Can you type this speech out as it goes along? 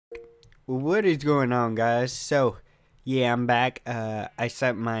What is going on, guys? So, yeah, I'm back. I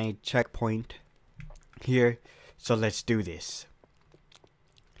set my checkpoint here, so let's do this.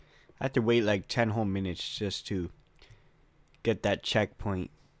 I have to wait like 10 whole minutes just to get that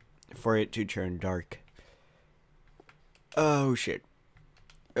checkpoint for it to turn dark. Oh shit.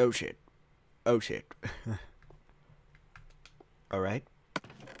 Oh shit. Oh shit. Alright.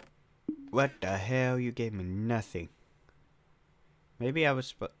 What the hell? You gave me nothing. Maybe I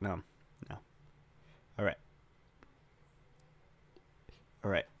was no. No. Alright.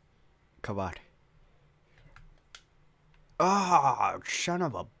 Alright. Come on. Oh, son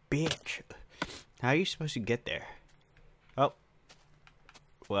of a bitch. How are you supposed to get there? Oh.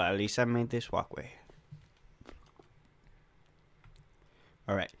 Well, at least I made this walkway.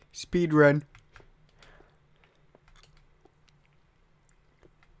 Alright. Speed run.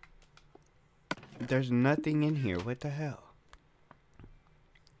 There's nothing in here. What the hell?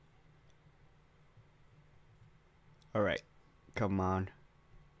 Alright. Come on.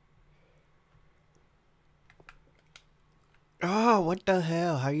 Oh, what the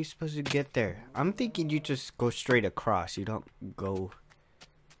hell? How are you supposed to get there? I'm thinking you just go straight across. You don't go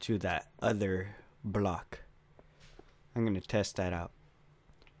to that other block. I'm gonna test that out.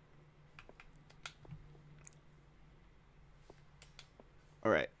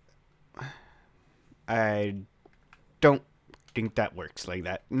 Alright. I don't think that works like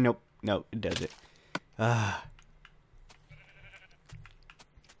that. Nope. No, it doesn't.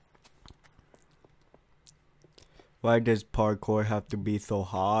 Why does parkour have to be so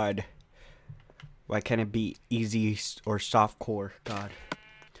hard? Why can't it be easy or softcore? God.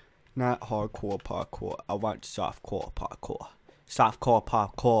 Not hardcore parkour. I want softcore parkour. Softcore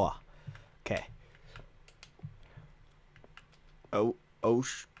parkour. Okay.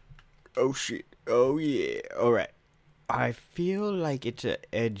 Oh shit. Oh yeah. Alright. I feel like it's an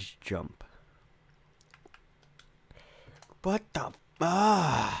edge jump. What the?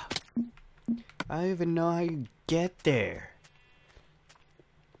 I don't even know how you get there.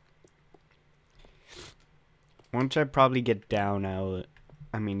 Once I probably get down,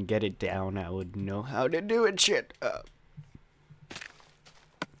 get it down, I would know how to do it. Shit.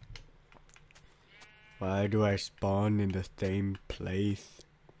 Why do I spawn in the same place?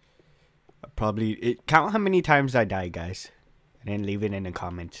 Count how many times I die, guys, and then leave it in the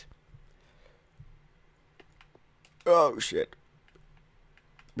comments. Oh shit.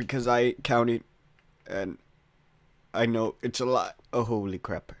 Because I counted, and I know it's a lot. Oh, holy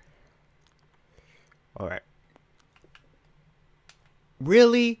crap. Alright.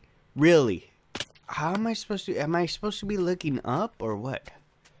 Really? Really? How am I supposed to... Am I supposed to be looking up or what?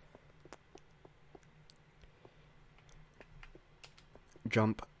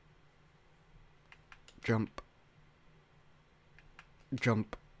 Jump. Jump.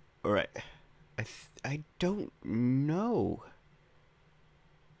 Jump. Alright. I don't know.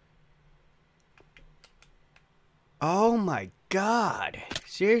 Oh my god.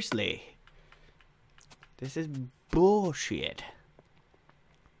 Seriously. This is bullshit.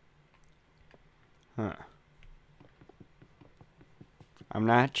 Huh. I'm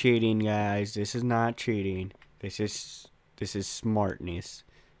not cheating, guys. This is not cheating. This is smartness.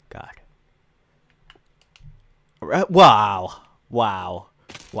 God. Wow. Wow.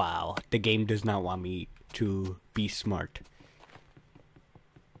 Wow. The game does not want me to be smart.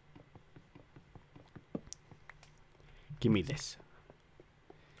 Give me this.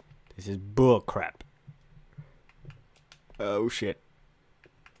 This is bullcrap. Oh shit.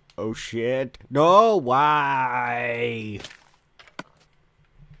 Oh shit. No, why?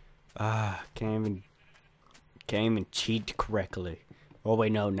 Can't even cheat correctly. Oh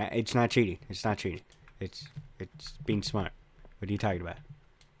wait, no, it's not cheating. It's not cheating. It's being smart. What are you talking about?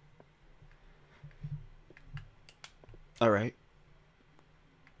 Alright.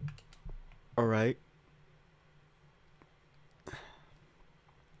 Alright.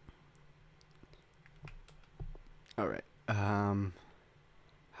 Alright.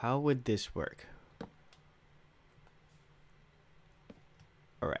 How would this work?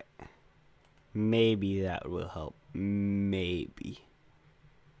 Alright. Maybe that will help. Maybe.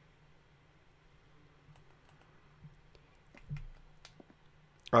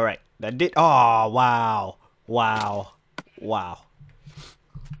 Alright. That did. Oh, wow. Wow. Wow.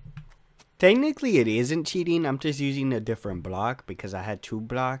 Technically, it isn't cheating. I'm just using a different block because I had 2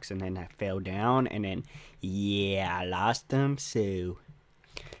 blocks and then I fell down and then, yeah, I lost them. So,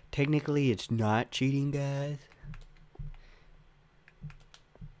 technically, it's not cheating, guys.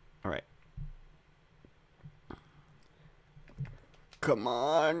 Alright. Come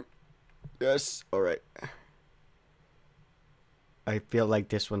on. Yes. Alright. I feel like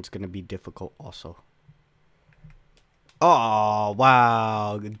this one's gonna be difficult also. Oh,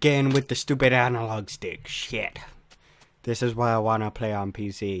 wow. Again with the stupid analog stick. Shit. This is why I want to play on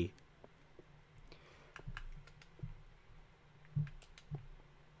PC.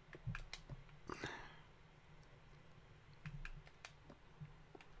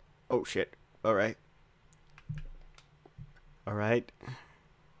 Oh, shit. Alright. Alright.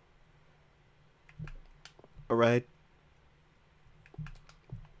 Alright.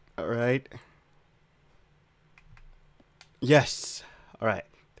 Alright. Yes! Alright.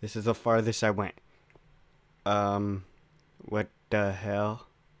 This is the farthest I went. What the hell?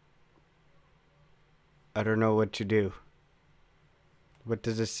 I don't know what to do. What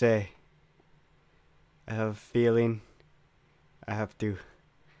does it say? I have a feeling I have to.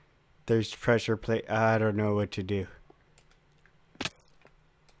 There's pressure plate. I don't know what to do.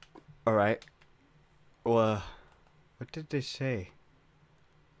 Alright. Well, what did they say?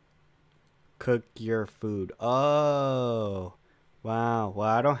 Cook your food. Oh. Wow. Well,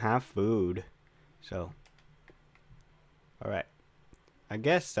 I don't have food. So. Alright. I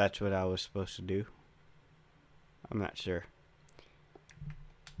guess that's what I was supposed to do. I'm not sure.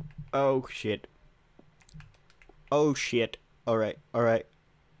 Oh, shit. Oh, shit. Alright. Alright.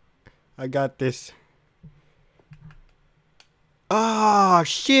 I got this. Ah,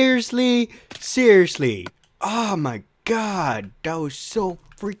 seriously? Seriously. Oh my god. That was so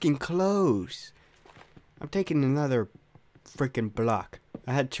freaking close. I'm taking another freaking block.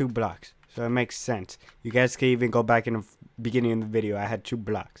 I had 2 blocks. So it makes sense. You guys can even go back in the beginning of the video. I had 2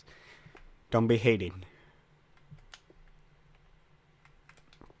 blocks. Don't be hating.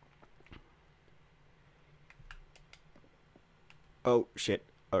 Oh, shit.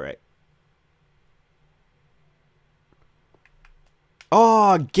 Alright.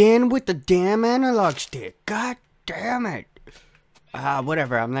 Oh, again with the damn analog stick. God damn it.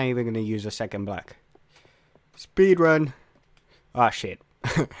 Whatever. I'm not even going to use a second block. Speed run. Oh, shit.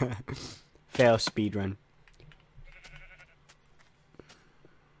 Fail speed run.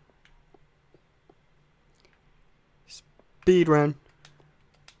 Speed run.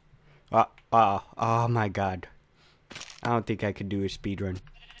 Oh my god. I don't think I could do a speed run.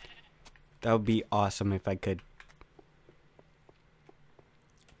 That would be awesome if I could.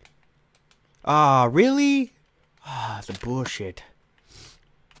 Ah, really? Ah, the bullshit.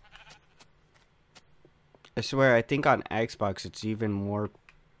 I swear, I think on Xbox it's even more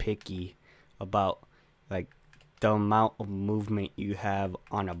picky about like the amount of movement you have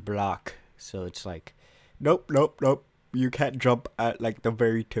on a block. So it's like, nope, nope, nope. You can't jump at like the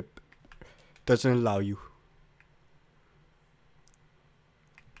very tip. Doesn't allow you.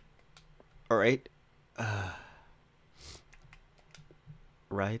 Alright.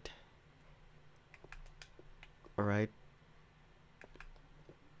 Right. Alright.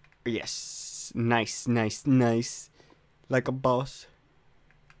 Yes. Nice, nice, nice. Like a boss.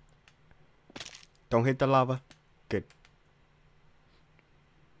 Don't hit the lava. Good.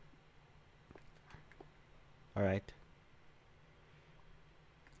 Alright.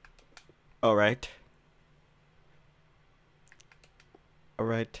 Alright.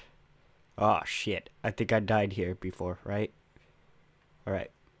 Alright. Oh, shit. I think I died here before, right?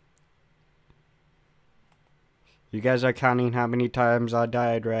 Alright. You guys are counting how many times I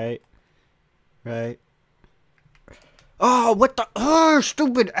died, right? Right? Oh, what the? Oh,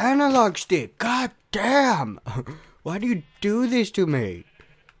 stupid analog stick. God damn. Why do you do this to me?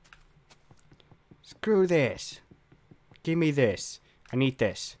 Screw this. Give me this. I need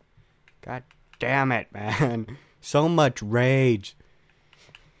this. God damn it, man. So much rage.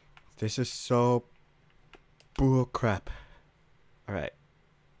 This is so bullcrap. Alright.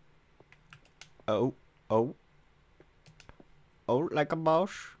 Oh. Oh. Oh, like a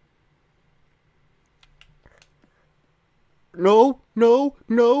boss. No, no,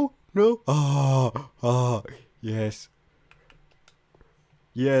 no, no. Oh, yes.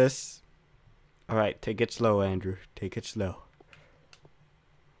 Yes. Alright, take it slow, Andrew. Take it slow.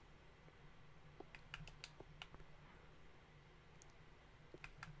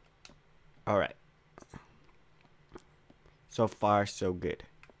 Alright. So far, so good.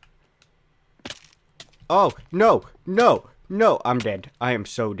 Oh, no, no, no. I'm dead. I am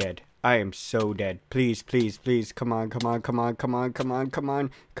so dead. I am so dead. Please, please, please. Come on, come on, come on, come on, come on, come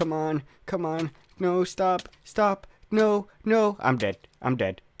on, come on, come on. No, stop, stop. No, no. I'm dead. I'm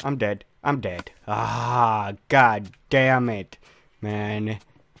dead. I'm dead. I'm dead. Ah, god damn it. Man.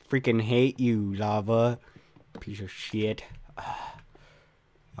 Freaking hate you, lava. Piece of shit.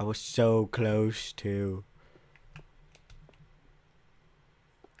 I was so close to.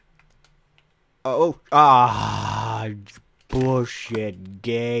 Oh, bullshit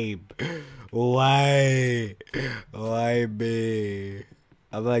game. Why? Why me?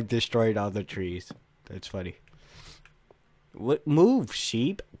 I'm like destroying all the trees. That's funny. What move,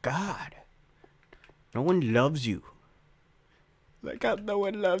 sheep? God. No one loves you. Like how no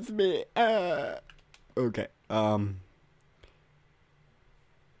one loves me. Okay.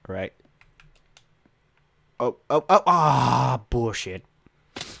 Right. Bullshit.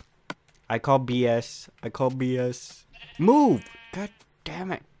 I call BS. I call BS. Move! God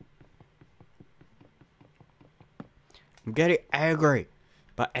damn it. I'm getting angry.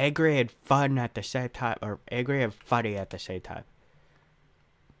 But angry and fun at the same time. Or angry and funny at the same time.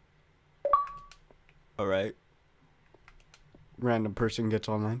 Alright. Random person gets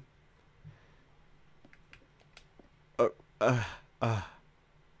online.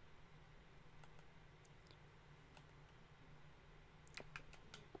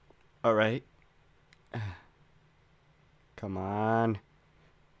 Alright. Come on.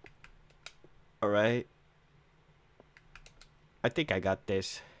 Alright. I think I got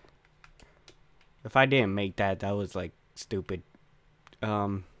this. If I didn't make that, that was like stupid.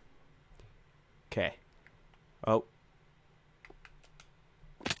 Okay. Oh.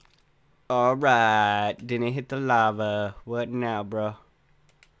 Alright. Didn't hit the lava. What now, bro?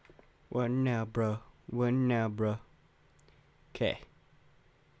 What now, bro? What now, bro? Okay.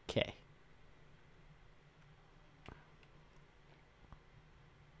 Okay.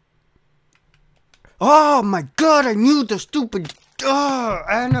 Oh my god, I knew the stupid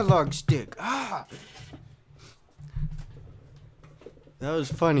analog stick. That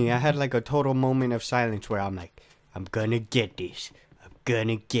was funny. I had like a total moment of silence where I'm like, I'm gonna get this. I'm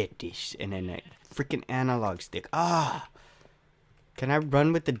gonna get this. And then a freaking analog stick. Can I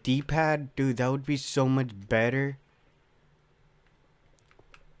run with the D-pad? Dude, that would be so much better.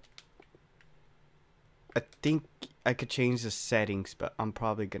 I think I could change the settings, but I'm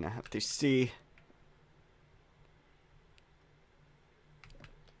probably gonna have to see.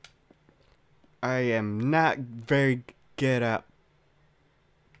 I am not very good at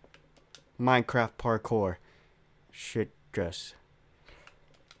Minecraft parkour. Shit, just.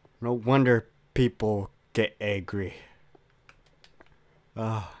 No wonder people get angry.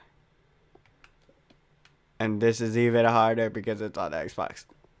 And this is even harder because it's on Xbox.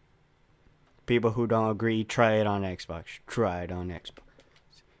 People who don't agree, try it on Xbox. Try it on Xbox.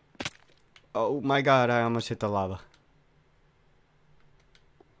 Oh my god, I almost hit the lava.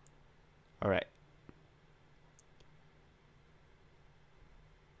 Alright.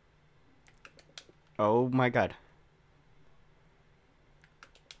 Oh my god.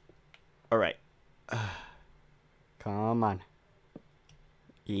 Alright. Come on.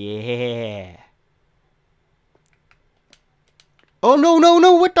 Yeah. Oh no, no,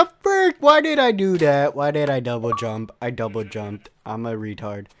 no, what the frick? Why did I do that? Why did I double jump? I double jumped. I'm a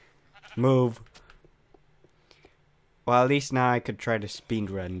retard. Move. Well, at least now I could try to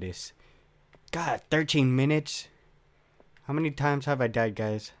speed run this. God, 13 minutes? How many times have I died,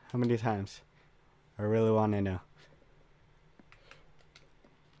 guys? How many times? I really want to know.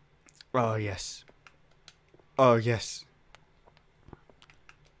 Oh, yes. Oh, yes.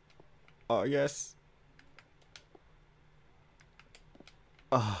 Oh, yes.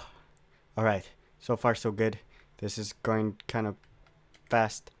 Oh. Alright. So far, so good. This is going kind of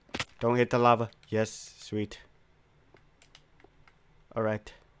fast. Don't hit the lava. Yes, sweet.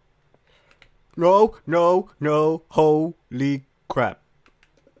 Alright. No, no, no. Holy crap.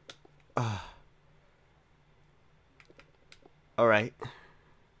 Alright.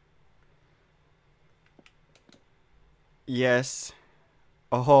 Yes.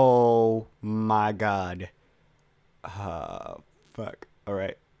 Oh my god. Fuck.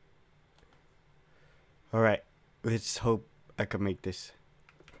 Alright. Alright. Let's hope I can make this.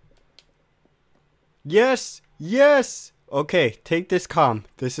 Yes! Yes! Okay, take this calm.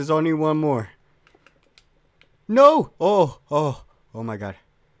 This is only one more. No! Oh my god.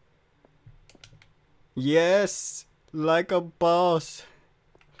 Yes! Like a boss.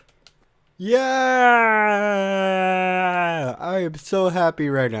 Yeah! I am so happy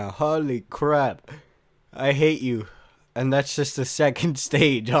right now. Holy crap. I hate you. And that's just the second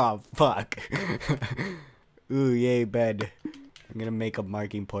stage. Oh, fuck. Ooh, yay, bed. I'm gonna make a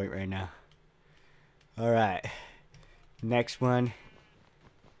marking point right now. Alright. Next one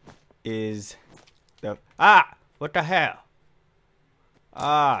is the... What the hell?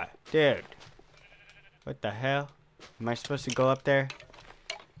 Dude. What the hell? Am I supposed to go up there?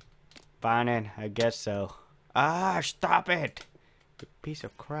 Fine, I guess so. Stop it! You piece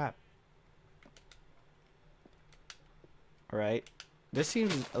of crap. Alright. This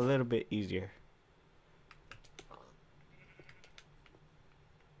seems a little bit easier.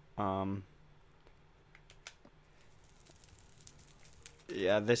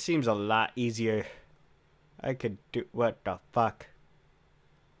 Yeah, this seems a lot easier. I could do... What the fuck?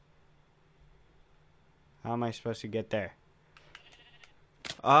 How am I supposed to get there?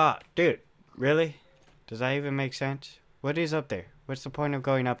 Ah, dude. Really? Does that even make sense? What is up there? What's the point of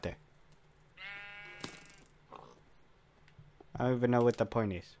going up there? I don't even know what the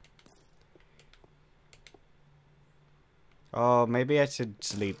point is. Oh, maybe I should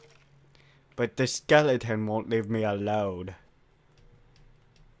sleep. But the skeleton won't leave me alone.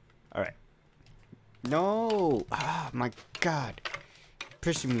 Alright. No! Ah, my god.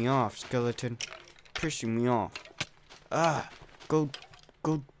 Pissing me off, skeleton. Pissing me off. Ah, go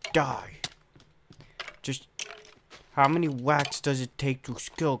die. Just, how many whacks does it take to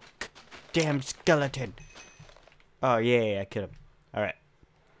kill damn skeleton? Oh, yeah, I killed him. Alright.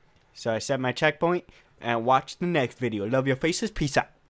 So I set my checkpoint and watch the next video. Love your faces. Peace out.